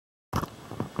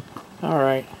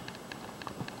Alright.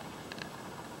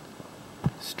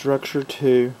 Structure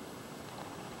 2.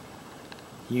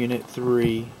 Unit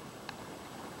 3.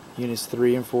 Units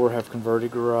 3 and 4 have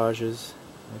converted garages.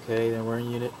 Okay, then we're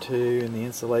in Unit 2, and the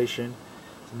insulation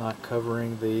is not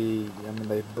covering the... I mean,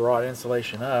 they brought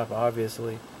insulation up,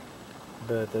 obviously,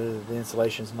 but the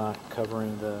insulation is not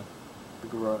covering the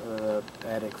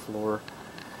attic floor.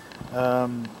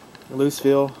 Loose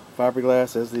fill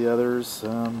fiberglass as the others.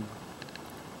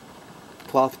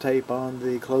 Cloth tape on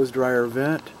the clothes dryer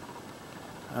vent.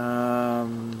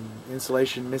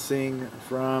 Insulation missing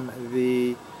from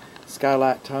the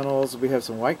skylight tunnels. We have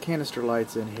some white canister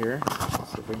lights in here.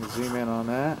 So if we can zoom in on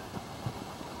that.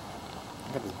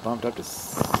 I got this bumped up to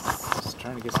just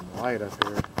trying to get some light up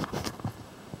here.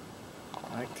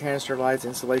 White canister lights.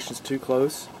 Insulation's too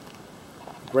close.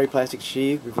 Gray plastic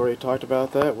sheath. We've already talked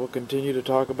about that. We'll continue to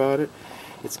talk about it.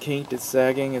 It's kinked. It's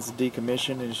sagging. It's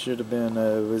decommissioned. It should have been.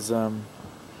 It was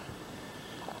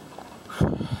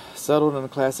settled in a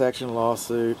class action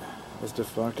lawsuit. It's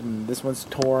defunct, and this one's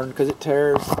torn because it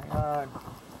tears. Hang on.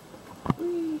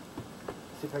 Whee.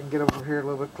 See if I can get over here a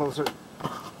little bit closer.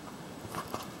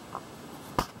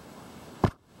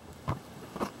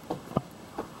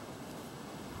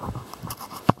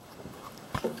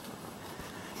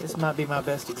 This might be my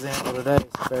best example today,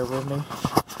 so bear with me.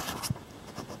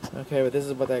 Okay, but this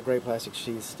is what that gray plastic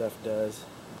sheath stuff does.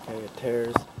 Okay, it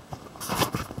tears.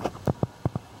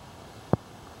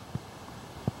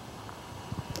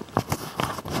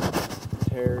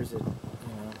 Tears it,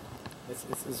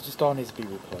 it's just all needs to be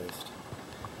replaced.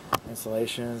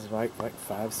 Insulation is like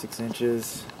 5-6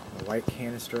 inches. The white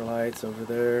canister lights over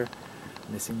there.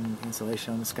 Missing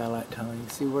insulation on the skylight tunnel. You can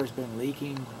see where it's been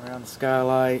leaking around the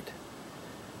skylight.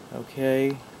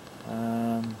 Okay.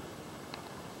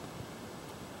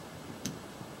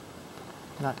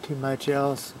 Not too much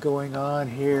else going on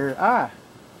here. I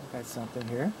got something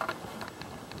here.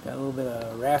 Got a little bit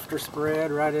of rafter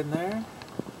spread right in there.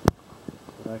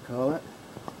 I call it.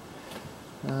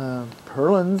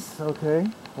 Purlins, okay.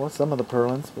 Well, some of the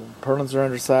purlins, but purlins are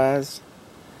undersized.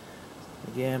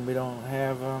 Again, we don't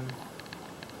have,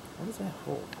 what is that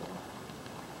hole for?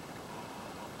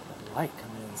 That light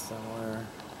coming in somewhere.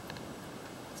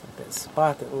 It's like that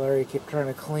spot that Larry kept trying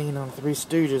to clean on Three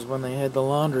Stooges when they had the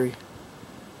laundry.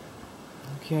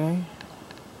 Okay.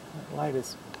 That light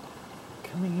is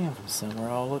coming in from somewhere.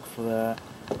 I'll look for that.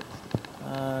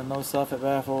 No soffit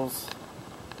baffles.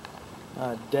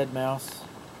 Dead mouse,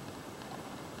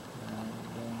 and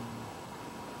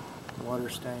water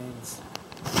stains.